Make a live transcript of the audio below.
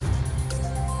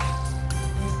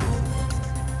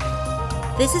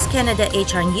This is Canada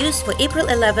HR News for April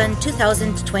 11,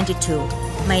 2022.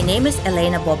 My name is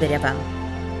Elena Bobireva.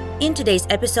 In today's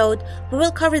episode, we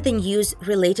will cover the news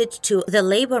related to the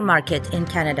labor market in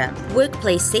Canada,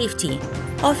 workplace safety,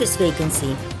 office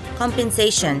vacancy,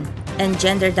 compensation, and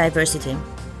gender diversity.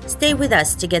 Stay with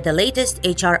us to get the latest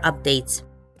HR updates.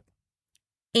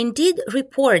 Indeed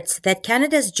reports that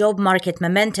Canada's job market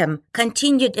momentum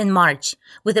continued in March,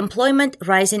 with employment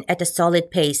rising at a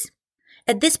solid pace.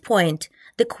 At this point,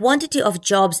 the quantity of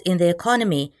jobs in the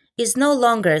economy is no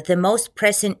longer the most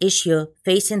pressing issue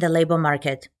facing the labor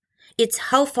market. It's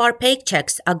how far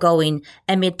paychecks are going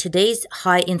amid today's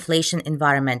high inflation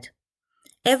environment.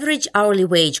 Average hourly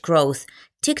wage growth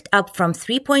ticked up from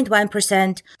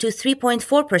 3.1% to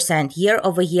 3.4% year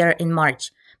over year in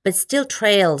March, but still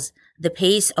trails the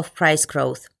pace of price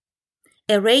growth.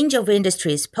 A range of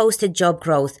industries posted job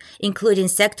growth, including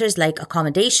sectors like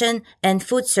accommodation and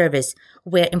food service,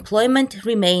 where employment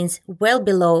remains well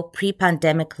below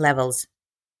pre-pandemic levels.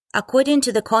 According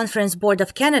to the Conference Board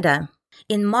of Canada,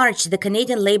 in March, the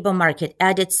Canadian labor market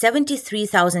added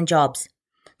 73,000 jobs.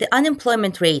 The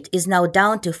unemployment rate is now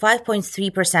down to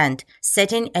 5.3%,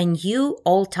 setting a new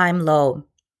all-time low.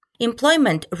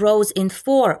 Employment rose in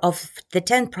 4 of the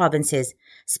 10 provinces,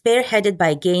 spearheaded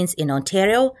by gains in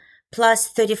Ontario, plus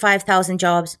 35,000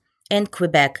 jobs, and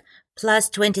Quebec, plus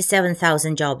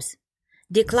 27,000 jobs.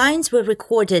 Declines were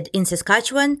recorded in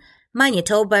Saskatchewan,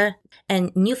 Manitoba,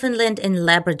 and Newfoundland and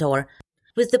Labrador.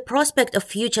 With the prospect of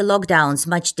future lockdowns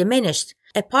much diminished,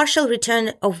 a partial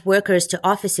return of workers to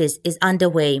offices is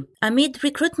underway. Amid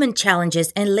recruitment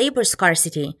challenges and labor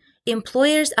scarcity,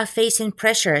 employers are facing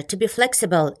pressure to be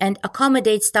flexible and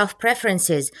accommodate staff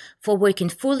preferences for working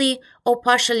fully or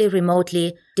partially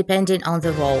remotely, depending on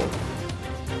the role.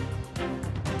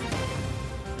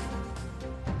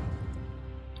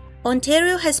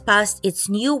 Ontario has passed its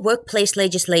new workplace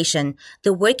legislation,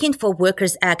 the Working for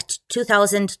Workers Act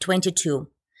 2022.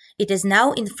 It is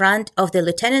now in front of the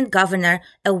Lieutenant Governor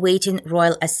awaiting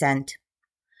royal assent.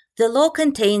 The law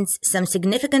contains some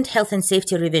significant health and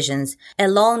safety revisions,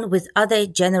 along with other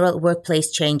general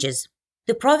workplace changes.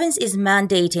 The province is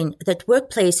mandating that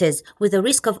workplaces with a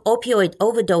risk of opioid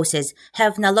overdoses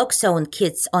have naloxone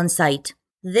kits on site.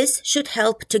 This should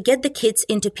help to get the kits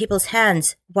into people's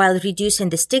hands while reducing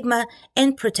the stigma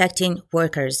and protecting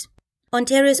workers.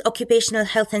 Ontario's occupational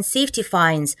health and safety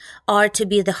fines are to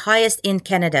be the highest in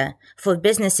Canada for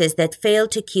businesses that fail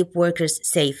to keep workers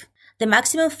safe. The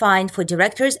maximum fine for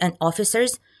directors and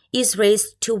officers is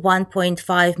raised to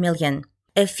 $1.5 million,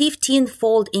 a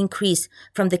 15-fold increase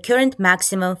from the current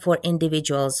maximum for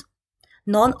individuals.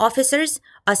 Non-officers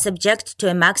are subject to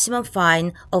a maximum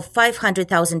fine of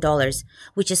 $500,000,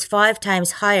 which is 5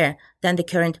 times higher than the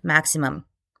current maximum.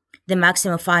 The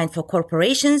maximum fine for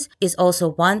corporations is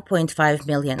also $1.5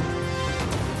 million.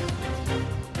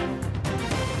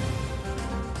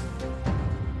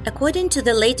 According to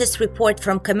the latest report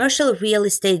from commercial real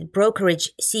estate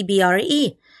brokerage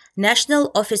CBRE,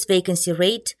 national office vacancy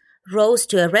rate rose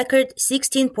to a record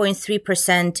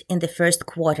 16.3% in the first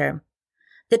quarter.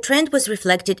 The trend was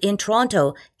reflected in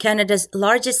Toronto, Canada's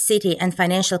largest city and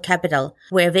financial capital,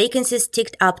 where vacancies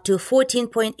ticked up to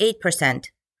 14.8%.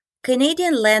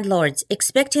 Canadian landlords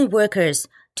expecting workers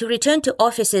to return to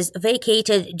offices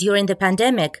vacated during the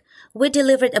pandemic were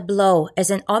delivered a blow as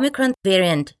an Omicron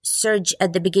variant surge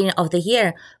at the beginning of the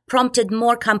year prompted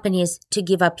more companies to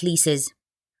give up leases.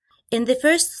 In the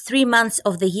first 3 months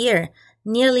of the year,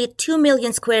 nearly 2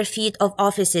 million square feet of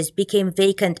offices became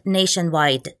vacant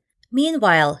nationwide.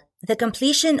 Meanwhile, the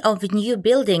completion of new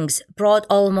buildings brought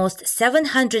almost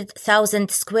 700,000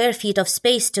 square feet of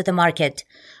space to the market,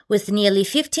 with nearly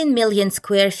 15 million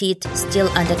square feet still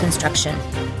under construction.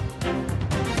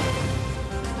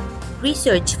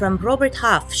 Research from Robert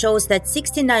Half shows that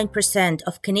 69%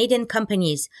 of Canadian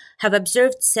companies have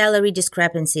observed salary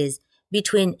discrepancies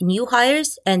between new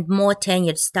hires and more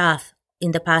tenured staff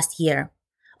in the past year.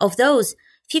 Of those,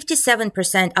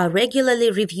 57% are regularly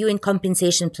reviewing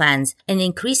compensation plans and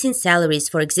increasing salaries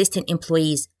for existing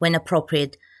employees when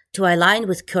appropriate to align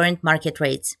with current market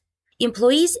rates.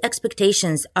 Employees'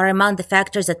 expectations are among the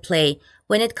factors at play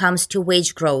when it comes to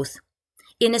wage growth.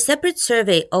 In a separate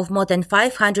survey of more than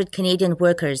 500 Canadian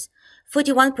workers,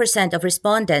 41% of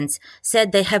respondents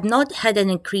said they have not had an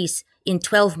increase in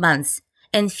 12 months,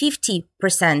 and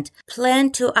 50%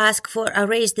 plan to ask for a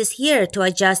raise this year to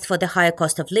adjust for the higher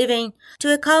cost of living,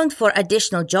 to account for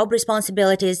additional job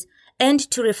responsibilities, and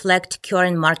to reflect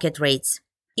current market rates.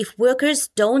 If workers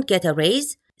don't get a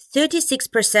raise,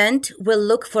 36% will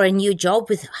look for a new job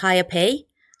with higher pay,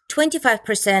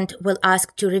 25% will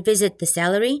ask to revisit the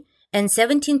salary, and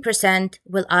 17%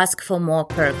 will ask for more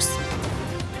perks.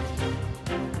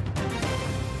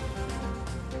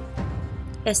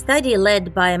 A study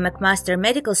led by a McMaster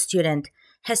medical student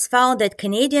has found that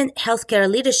Canadian healthcare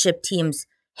leadership teams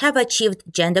have achieved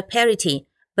gender parity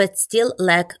but still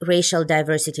lack racial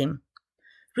diversity.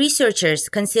 Researchers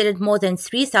considered more than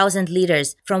 3,000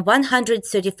 leaders from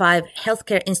 135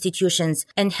 healthcare institutions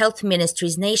and health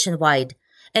ministries nationwide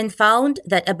and found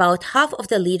that about half of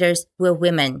the leaders were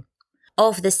women.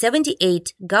 Of the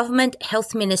 78 government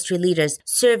health ministry leaders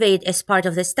surveyed as part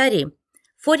of the study,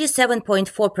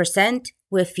 47.4%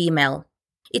 were female.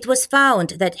 It was found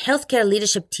that healthcare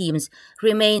leadership teams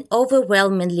remain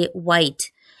overwhelmingly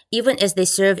white, even as they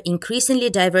serve increasingly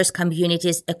diverse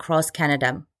communities across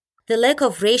Canada. The lack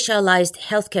of racialized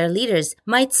healthcare leaders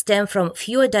might stem from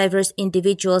fewer diverse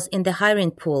individuals in the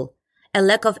hiring pool, a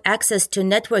lack of access to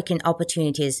networking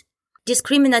opportunities,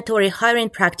 discriminatory hiring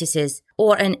practices,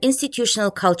 or an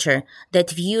institutional culture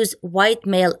that views white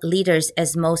male leaders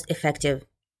as most effective.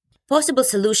 Possible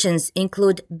solutions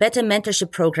include better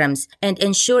mentorship programs and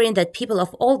ensuring that people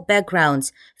of all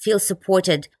backgrounds feel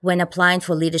supported when applying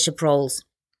for leadership roles.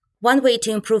 One way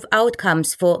to improve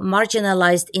outcomes for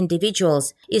marginalized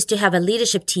individuals is to have a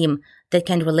leadership team that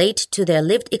can relate to their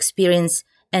lived experience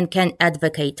and can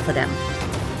advocate for them.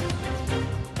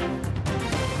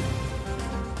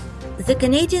 The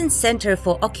Canadian Centre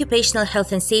for Occupational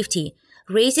Health and Safety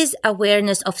raises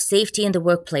awareness of safety in the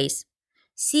workplace.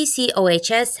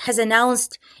 CCOHS has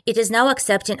announced it is now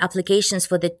accepting applications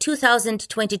for the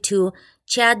 2022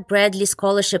 Chad Bradley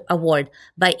Scholarship Award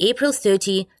by April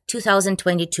 30,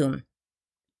 2022.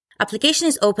 Application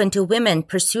is open to women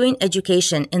pursuing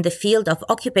education in the field of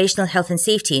occupational health and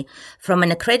safety from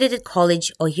an accredited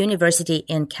college or university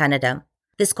in Canada.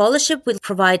 The scholarship will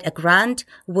provide a grant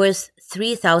worth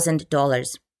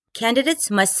 $3,000. Candidates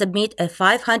must submit a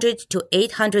 500 to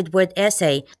 800-word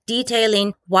essay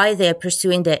detailing why they are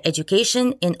pursuing their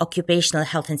education in occupational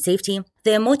health and safety,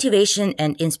 their motivation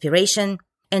and inspiration,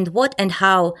 and what and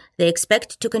how they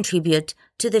expect to contribute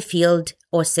to the field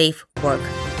or safe work.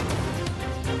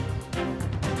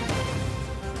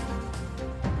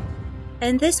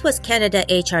 And this was Canada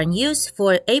HR News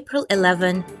for April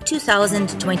 11,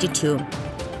 2022.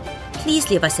 Please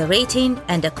leave us a rating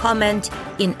and a comment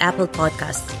in Apple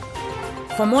Podcasts.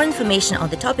 For more information on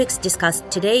the topics discussed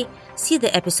today, see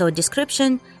the episode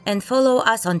description and follow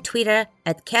us on Twitter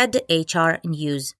 @CADHRNews.